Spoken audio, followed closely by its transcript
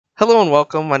Hello and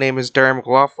welcome. My name is Darren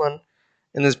McLaughlin.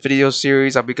 In this video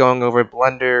series, I'll be going over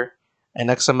Blender and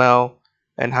XML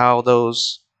and how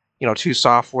those, two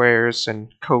softwares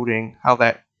and coding, how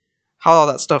all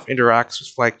that stuff interacts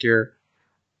with FlightGear.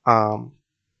 I'll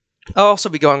also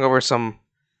be going over some,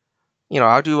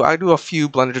 I do a few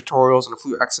Blender tutorials and a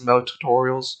few XML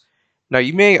tutorials. Now,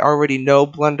 you may already know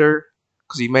Blender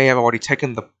because you may have already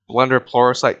taken the Blender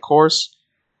Pluralsight course,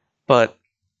 but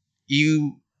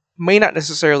you may not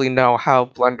necessarily know how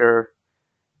Blender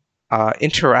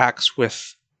interacts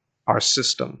with our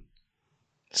system.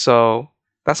 So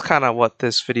that's kind of what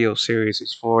this video series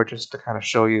is for, just to kind of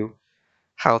show you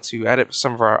how to edit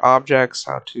some of our objects,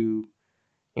 how to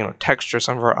texture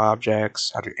some of our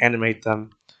objects, how to animate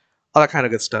them, all that kind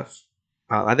of good stuff.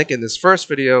 I think in this first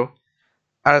video,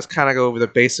 I just kind of go over the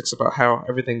basics about how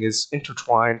everything is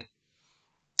intertwined.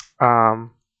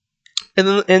 And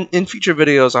then in future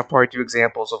videos, I'll probably do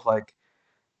examples of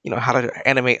how to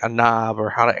animate a knob or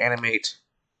how to animate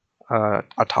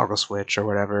a toggle switch or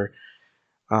whatever,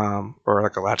 or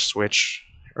like a latch switch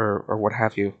or what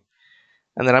have you.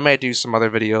 And then I might do some other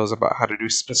videos about how to do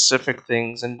specific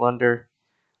things in Blender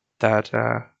that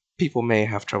people may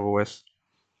have trouble with.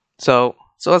 So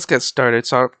let's get started.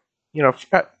 So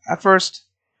at first,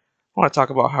 I want to talk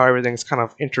about how everything's kind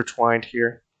of intertwined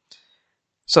here.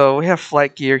 So we have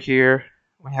FlightGear here.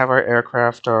 We have our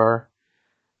aircraft, our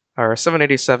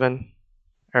 787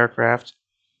 aircraft.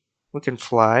 We can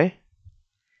fly,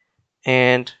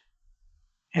 and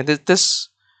this,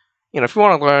 if you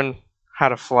want to learn how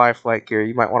to fly FlightGear,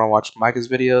 you might want to watch Micah's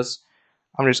videos.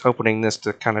 I'm just opening this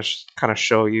to kind of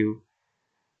show you.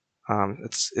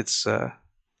 It's kind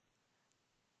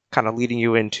of leading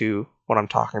you into what I'm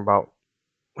talking about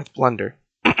with Blender.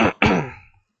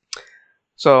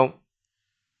 So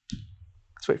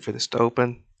let's wait for this to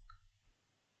open.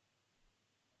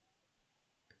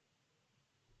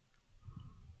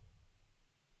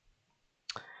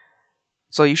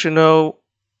 So you should know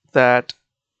that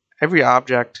every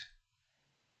object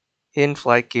in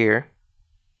FlightGear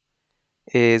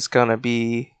is gonna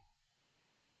be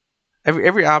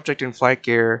every object in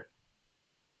FlightGear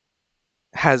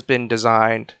has been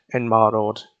designed and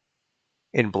modeled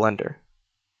in Blender.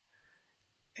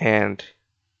 And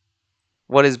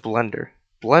what is Blender?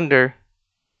 Blender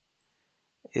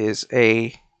is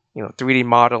a 3D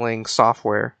modeling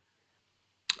software,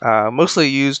 mostly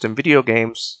used in video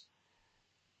games,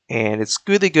 and it's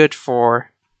really good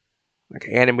for like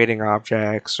animating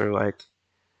objects, or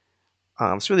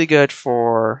it's really good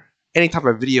for any type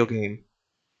of video game.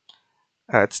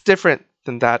 It's different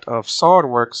than that of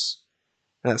SolidWorks,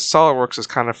 and that SolidWorks is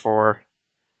kind of for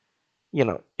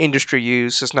industry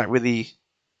use. It's not really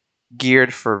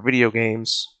geared for video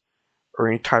games or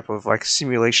any type of like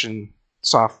simulation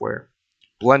software.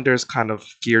 Blender is kind of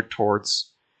geared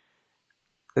towards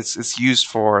it's used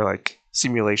for like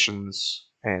simulations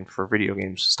and for video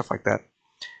games, stuff like that.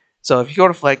 So if you go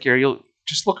to FlightGear, you'll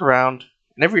just look around,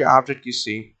 and every object you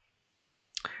see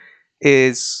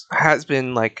has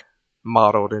been like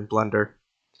modeled in Blender.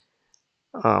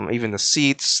 Even the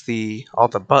seats, all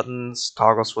the buttons,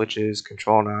 toggle switches,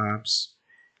 control knobs,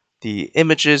 the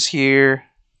images here,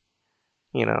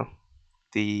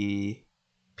 the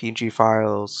PNG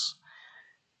files,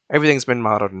 everything's been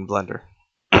modeled in Blender.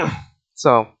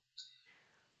 So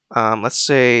let's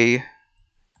say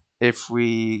if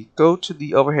we go to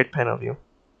the overhead panel view,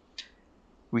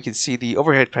 we can see the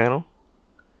overhead panel,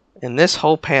 and this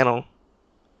whole panel,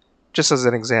 just as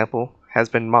an example, has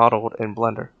been modeled in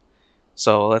Blender.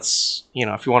 So let's,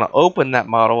 if you want to open that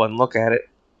model and look at it,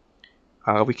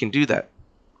 we can do that.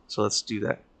 So let's do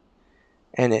that.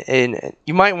 And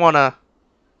you might want to,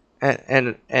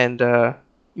 you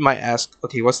might ask,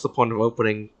 okay, what's the point of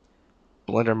opening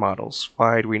Blender models?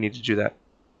 Why do we need to do that?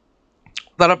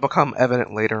 That'll become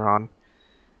evident later on,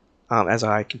 as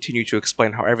I continue to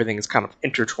explain how everything is kind of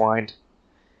intertwined.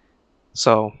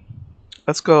 So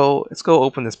let's go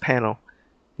open this panel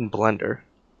in Blender.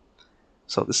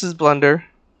 So this is Blender.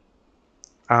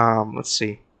 Let's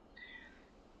see.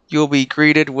 You'll be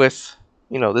greeted with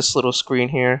this little screen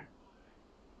here,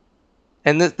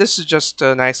 and this is just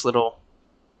a nice little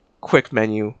quick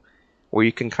menu where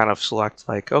you can kind of select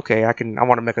like, okay, I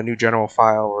want to make a new general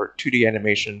file or 2D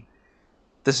animation.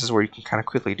 This is where you can kind of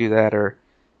quickly do that. Or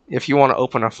if you want to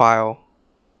open a file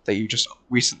that you just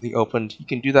recently opened, you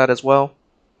can do that as well.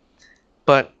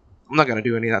 But I'm not going to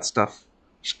do any of that stuff.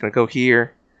 I'm just going to go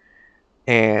here,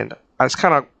 and I just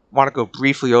kind of want to go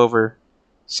briefly over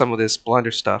some of this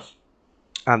Blender stuff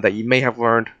that you may have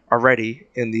learned already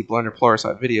in the Blender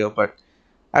Pluralsight video, but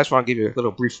I just want to give you a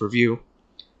little brief review.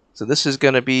 So this is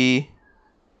going to be,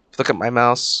 if you look at my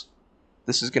mouse,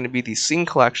 this is going to be the scene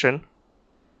collection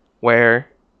where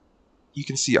you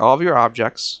can see all of your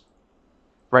objects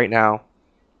right now.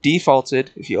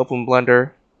 Defaulted, if you open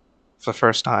Blender for the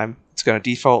first time, it's going to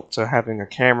default to having a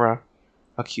camera,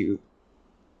 a cube,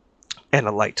 and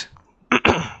a light.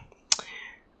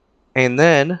 And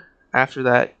then after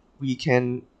that, we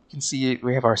can see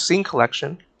we have our scene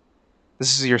collection.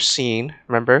 This is your scene,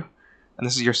 remember? And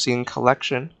this is your scene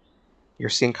collection. Your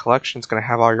scene collection is going to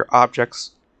have all your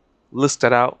objects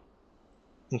listed out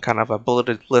in kind of a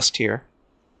bulleted list here.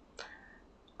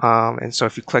 And so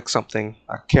if you click something,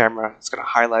 a camera, it's going to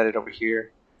highlight it over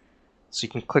here. So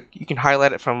you can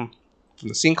highlight it from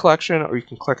the scene collection, or you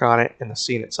can click on it in the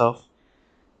scene itself,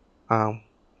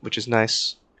 which is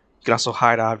nice. You can also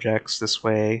hide objects this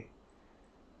way,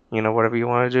 whatever you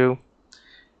want to do.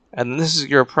 And this is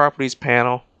your properties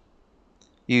panel,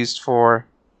 used for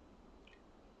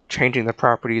changing the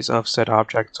properties of said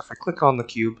object. So if I click on the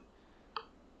cube,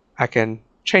 I can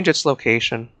change its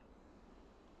location,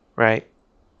 right?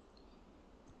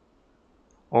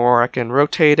 Or I can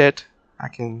rotate it, I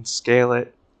can scale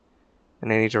it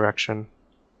in any direction,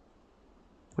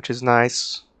 which is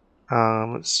nice.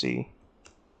 Let's see.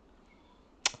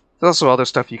 There's also other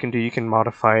stuff you can do. You can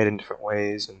modify it in different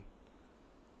ways, and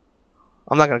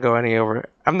I'm not gonna go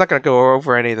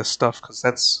over any of this stuff because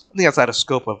I think that's out of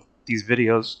scope of these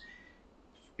videos.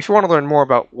 If you want to learn more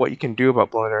about what you can do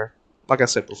about Blender, like I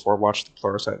said before, watch the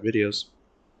Pluralsight videos.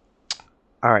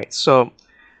 Alright, so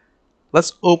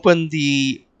let's open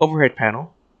the overhead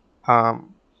panel.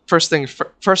 First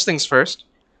things first,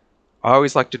 I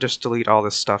always like to just delete all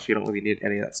this stuff. You don't really need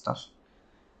any of that stuff.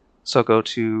 So go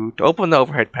to open the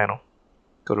overhead panel,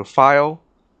 go to File,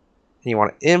 and you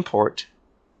want to import,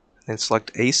 and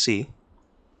select AC.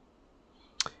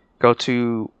 Go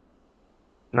to,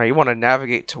 now you want to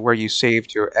navigate to where you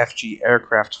saved your FG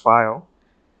aircraft file.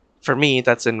 For me,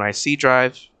 that's in my C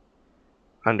drive,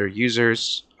 under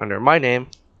Users, under my name,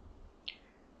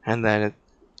 and then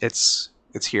it's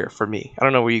here for me. I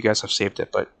don't know where you guys have saved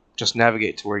it, but just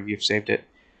navigate to where you've saved it,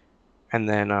 and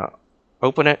then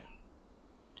open it.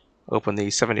 Open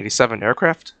the 787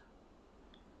 aircraft.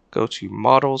 Go to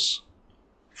Models,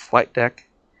 Flight Deck,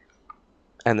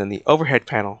 and then the overhead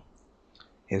panel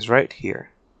is right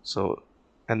here. So,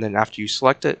 and then after you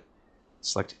select it,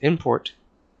 select Import,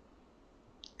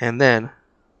 and then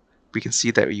we can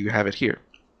see that you have it here.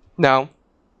 Now,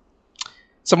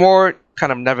 some more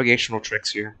kind of navigational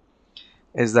tricks here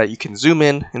is that you can zoom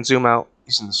in and zoom out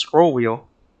using the scroll wheel,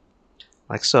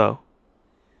 like so.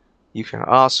 You can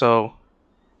also,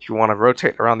 if you want to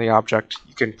rotate around the object,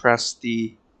 you can press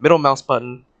the middle mouse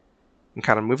button and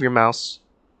kind of move your mouse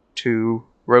to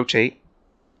rotate.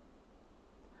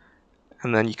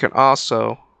 And then you can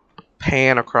also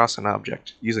pan across an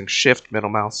object using Shift middle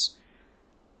mouse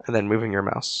and then moving your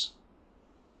mouse.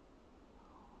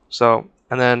 So,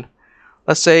 and then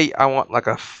let's say I want like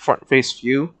a front face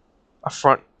view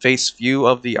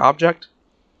of the object.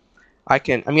 I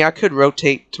could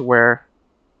rotate to where,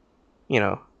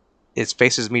 it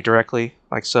faces me directly,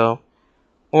 like so.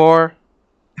 Or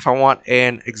if I want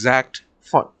an exact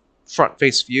front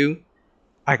face view,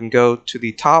 I can go to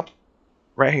the top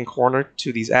right hand corner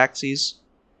to these axes.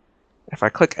 If I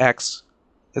click X,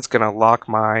 it's going to lock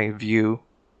my view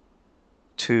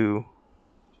to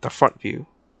the front view.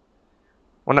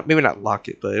 Well, maybe not lock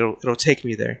it, but it'll take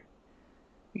me there.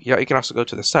 Yeah, you can also go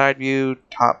to the side view,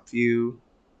 top view,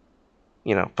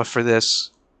 but for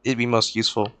this, it'd be most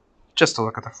useful just to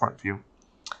look at the front view.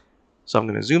 So I'm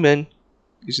going to zoom in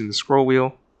using the scroll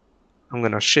wheel. I'm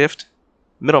going to Shift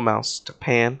middle mouse to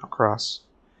pan across,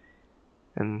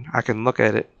 and I can look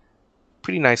at it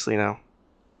pretty nicely now.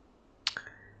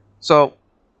 So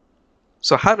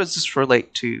how does this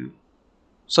relate to?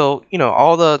 So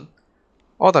all the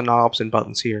knobs and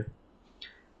buttons here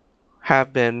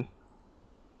have been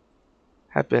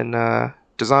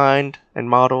designed and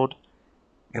modeled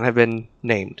and have been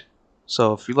named.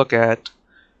 So if you look at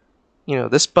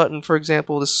this button, for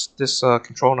example, this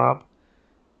control knob,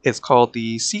 it's called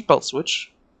the seatbelt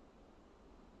switch.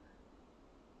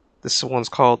 This one's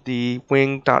called the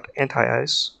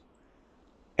wing.anti-ice.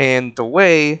 And the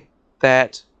way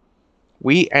that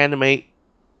we animate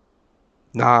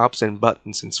knobs and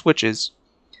buttons and switches,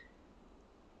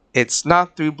 it's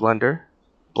not through Blender.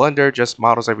 Blender just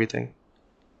models everything.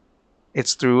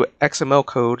 It's through XML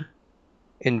code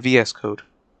in VScode.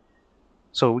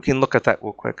 So we can look at that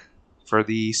real quick for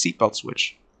the seatbelt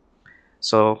switch.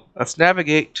 So let's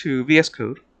navigate to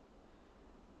VScode,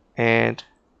 and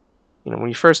when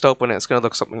you first open it, it's going to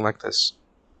look something like this.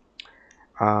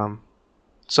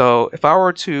 So if I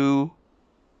were to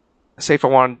say if I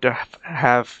wanted to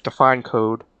have defined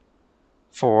code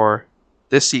for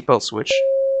this seatbelt switch,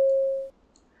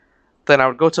 then I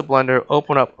would go to Blender,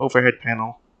 open up overhead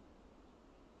panel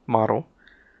model,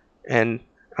 and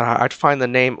I'd find the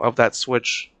name of that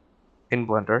switch in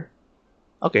Blender.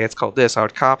 Okay, it's called this. I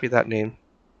would copy that name,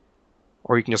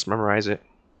 or you can just memorize it.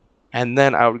 And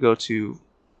then I would go to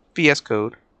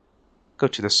VScode, go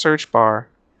to the search bar,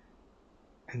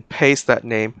 and paste that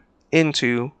name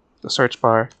into the search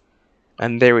bar.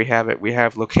 And there we have it. We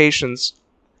have locations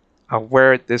of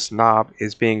where this knob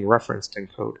is being referenced in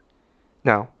code.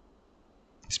 Now,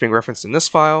 it's being referenced in this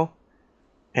file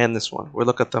and this one. We'll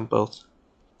look at them both.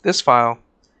 This file,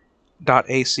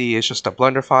 .ac, is just a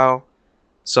Blender file.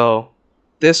 So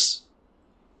this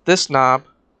knob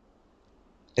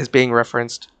is being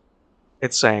referenced,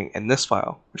 it's saying, in this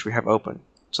file, which we have open.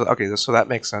 So okay, so that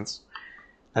makes sense.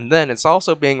 And then it's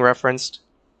also being referenced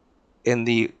in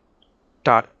the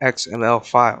 .xml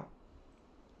file.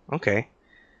 Okay,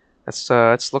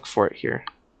 let's look for it here.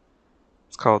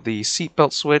 It's called the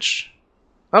seatbelt switch.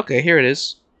 Okay, here it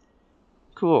is.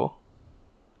 Cool.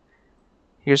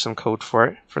 Here's some code for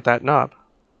it, for that knob.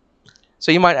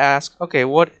 So you might ask, okay,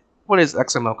 what is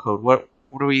XML code? What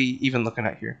are we even looking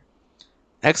at here?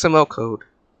 XML code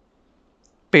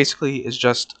basically is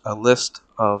just a list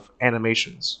of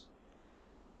animations.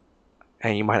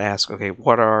 And you might ask, okay,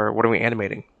 what are we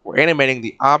animating? We're animating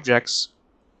the objects.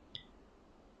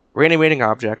 We're animating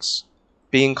objects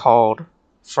being called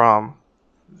from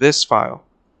this file,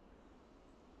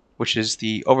 which is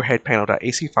the overhead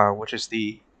panel.ac file, which is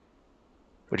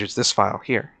this file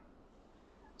here.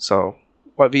 So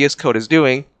what VS Code is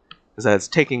doing is that it's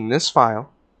taking this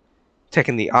file,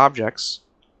 taking the objects,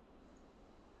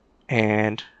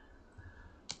 and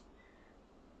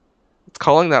it's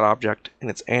calling that object and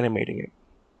it's animating it.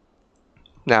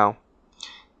 Now,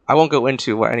 I won't go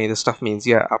into what any of this stuff means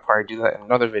yet. I'll probably do that in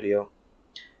another video.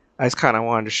 I just kind of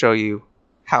wanted to show you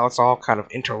how it's all kind of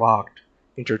interlocked,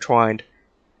 intertwined,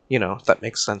 if that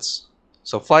makes sense.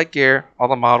 So FlightGear, all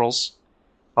the models,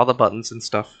 all the buttons and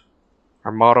stuff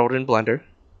are modeled in Blender.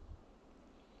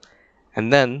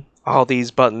 And then all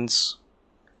these buttons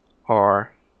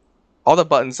all the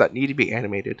buttons that need to be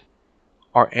animated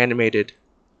are animated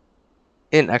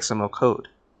in XML code.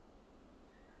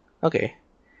 Okay,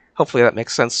 hopefully that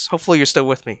makes sense. Hopefully you're still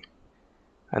with me.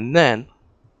 And then,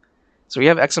 so we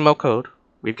have XML code,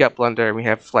 we've got Blender, and we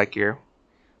have FlightGear.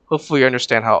 Hopefully you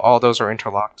understand how all those are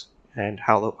interlocked and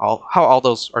how all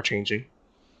those are changing.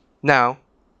 Now,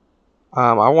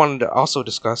 I wanted to also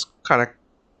discuss kind of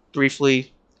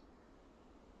briefly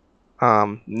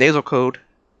nasal code,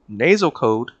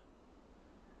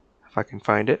 if I can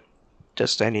find it,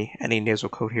 just any nasal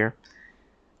code here.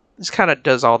 This kind of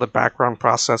does all the background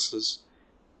processes,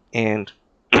 and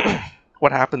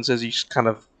what happens is you just kind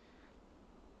of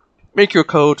make your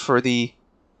code for the,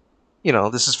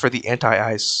 this is for the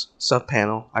anti-ice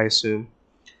subpanel, I assume.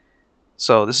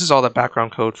 So this is all the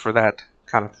background code for that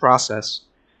kind of process.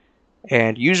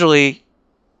 And usually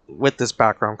with this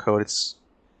background code, it's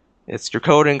you're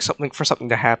coding something for something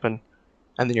to happen,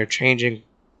 and then you're changing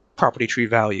property tree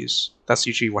values. That's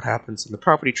usually what happens in the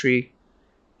property tree.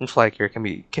 In FlightGear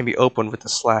can be opened with a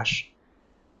slash,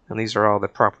 and these are all the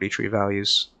property tree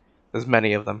values. There's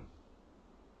many of them,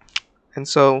 and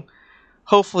so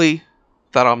hopefully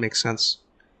that all makes sense.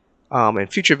 In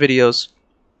future videos,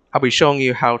 I'll be showing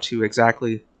you how to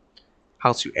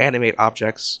animate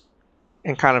objects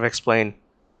and kind of explain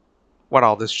what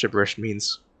all this gibberish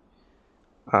means.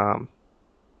 And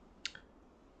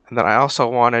then I also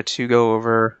wanted to go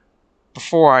over,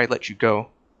 before I let you go,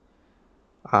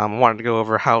 I wanted to go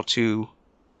over how to,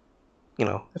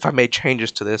 if I made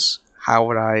changes to this, how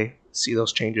would I see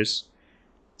those changes,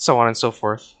 so on and so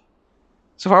forth.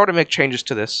 So if I were to make changes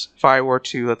to this, if I were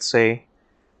to, let's say,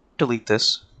 delete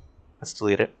this, let's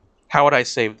delete it, how would I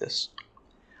save this?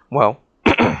 Well,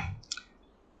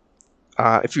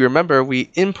 if you remember,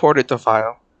 we imported the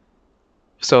file,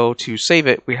 so to save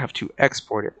it, we have to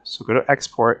export it. So go to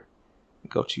Export,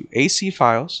 go to AC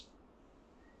Files,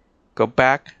 go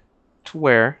back to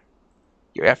where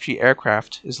your FG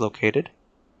aircraft is located,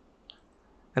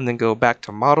 and then go back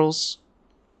to Models,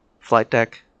 Flight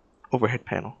Deck, Overhead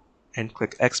Panel, and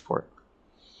click Export.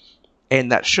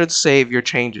 And that should save your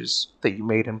changes that you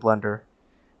made in Blender.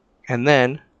 And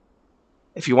then,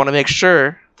 if you want to make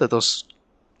sure that those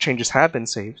changes have been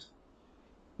saved,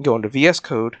 go into VS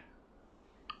Code,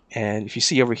 and if you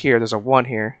see over here, there's a 1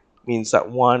 here, means that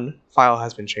one file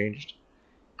has been changed.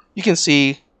 You can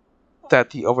see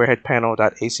that the overhead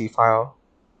panel.ac file,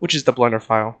 which is the Blender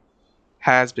file,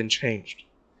 has been changed.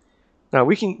 Now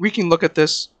we can look at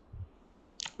this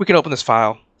we can open this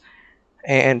file,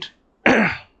 and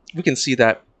we can see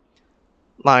that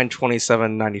line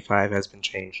 2795 has been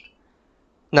changed.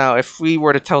 Now, if we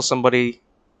were to tell somebody,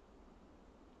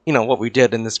 what we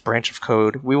did in this branch of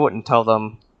code, we wouldn't tell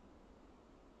them,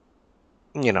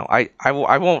 I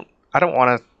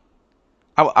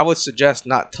would suggest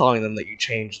not telling them that you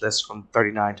changed this from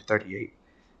 39 to 38,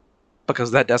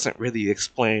 because that doesn't really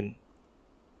explain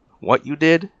what you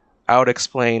did. I would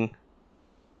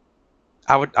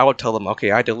tell them,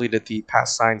 okay, I deleted the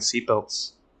pass sign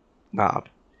seatbelts knob.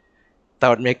 That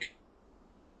would make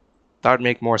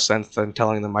more sense than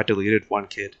telling them I deleted one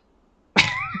kid.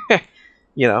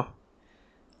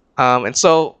 And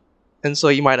so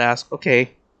you might ask,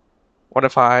 okay, what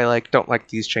if I don't like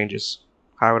these changes?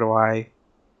 How do I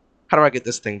get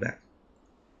this thing back?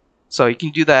 So you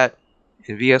can do that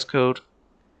in VScode.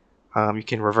 You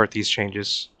can revert these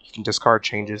changes. You can discard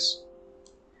changes,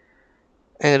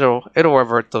 and it'll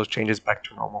revert those changes back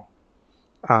to normal.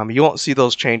 You won't see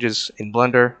those changes in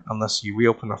Blender unless you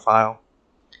reopen the file,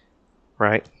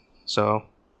 right? So,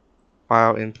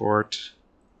 file, import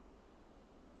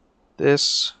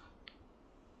this.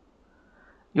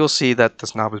 You'll see that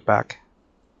this knob is back.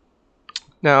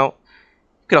 Now,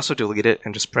 you could also delete it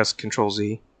and just press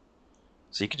Ctrl-Z.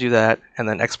 So you could do that and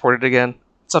then export it again.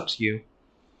 It's up to you.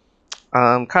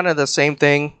 Kind of the same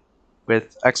thing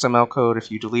with XML code. If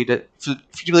you delete it, if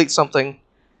you delete something,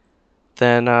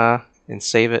 then and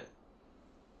save it,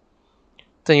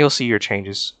 then you'll see your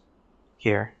changes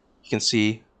here. You can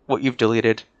see what you've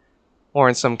deleted, or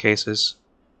in some cases,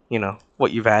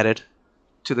 what you've added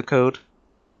to the code.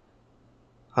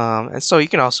 And so you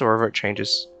can also revert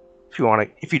changes if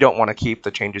you don't want to keep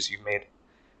the changes you've made,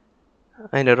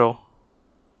 and it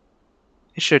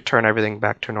should turn everything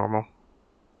back to normal.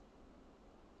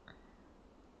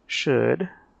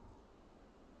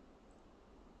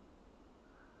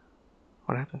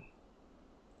 What happened?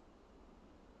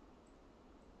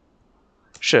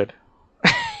 Should.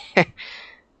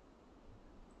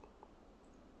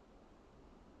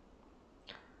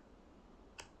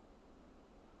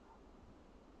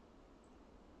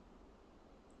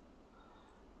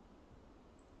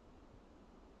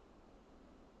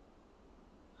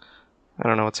 I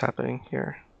don't know what's happening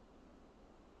here.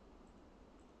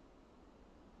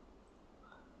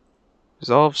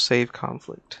 Resolve save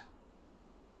conflict.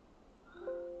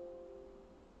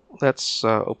 Let's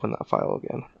open that file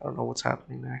again. I don't know what's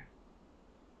happening there.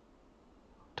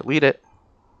 Delete it.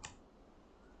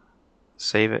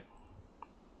 Save it.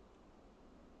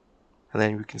 And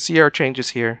then we can see our changes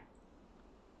here.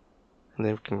 And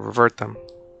then we can revert them.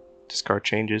 Discard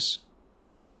changes.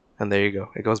 And there you go.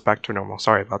 It goes back to normal.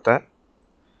 Sorry about that.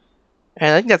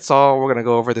 And I think that's all we're going to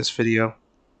go over this video.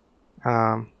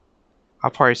 I'll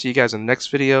probably see you guys in the next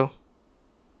video.